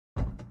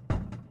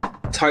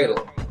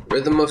Title: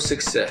 Rhythm of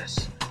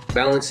Success,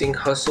 Balancing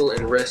Hustle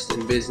and Rest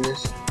in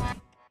Business.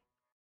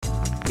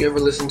 You ever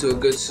listen to a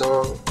good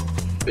song?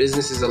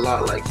 Business is a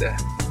lot like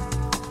that.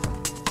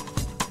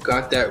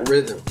 Got that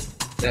rhythm,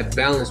 that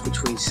balance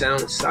between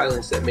sound and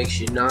silence that makes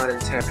you nod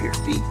and tap your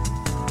feet.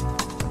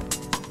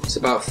 It's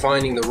about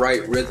finding the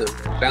right rhythm,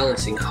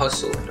 balancing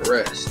hustle and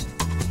rest.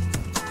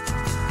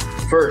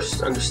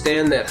 First,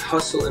 understand that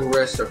hustle and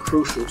rest are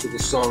crucial to the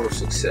song of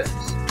success.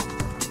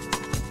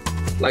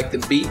 Like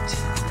the beat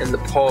and the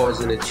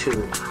pause in a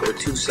tune, they're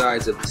two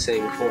sides of the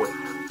same coin.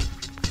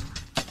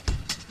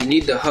 You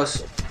need the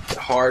hustle, the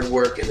hard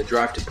work, and the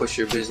drive to push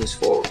your business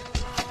forward.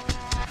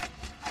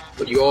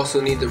 But you also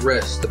need the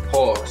rest, the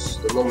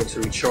pause, the moment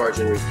to recharge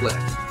and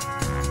reflect.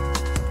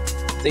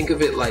 Think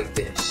of it like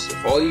this: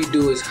 if all you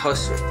do is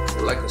hustle,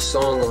 you're like a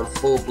song on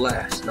full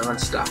blast,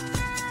 non-stop.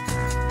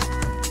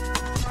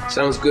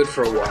 Sounds good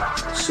for a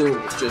while,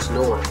 soon it's just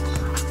noise.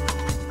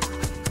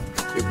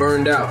 You're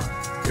burned out,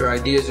 your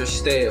ideas are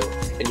stale,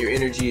 and your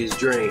energy is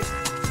drained.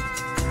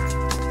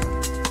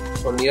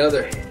 On the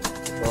other hand,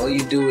 if all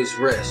you do is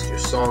rest, your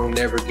song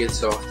never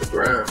gets off the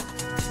ground.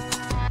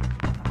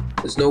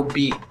 There's no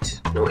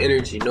beat, no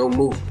energy, no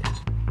movement.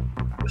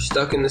 You're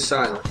stuck in the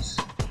silence,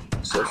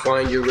 so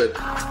find your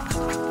rhythm.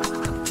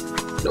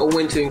 Know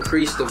when to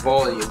increase the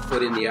volume,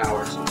 put in the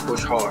hours, and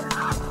push hard.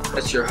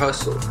 That's your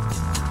hustle,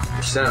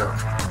 your sound.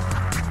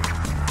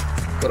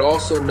 But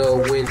also know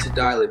when to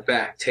dial it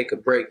back, take a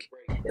break,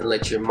 and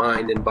let your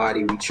mind and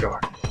body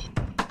recharge.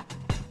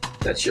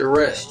 That's your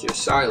rest, your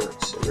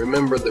silence. And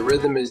remember, the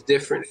rhythm is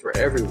different for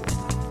everyone.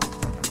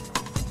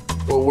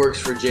 What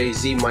works for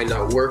Jay-Z might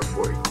not work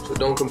for you, so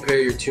don't compare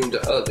your tune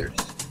to others.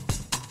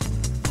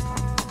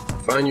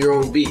 Find your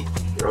own beat,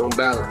 your own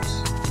balance,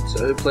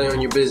 so hit play on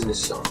your business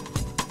song.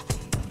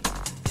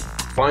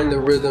 Find the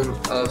rhythm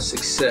of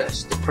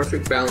success, the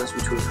perfect balance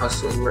between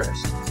hustle and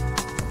rest.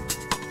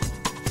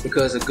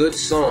 Because a good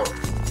song,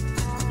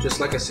 just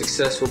like a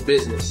successful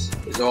business,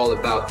 is all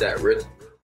about that rhythm.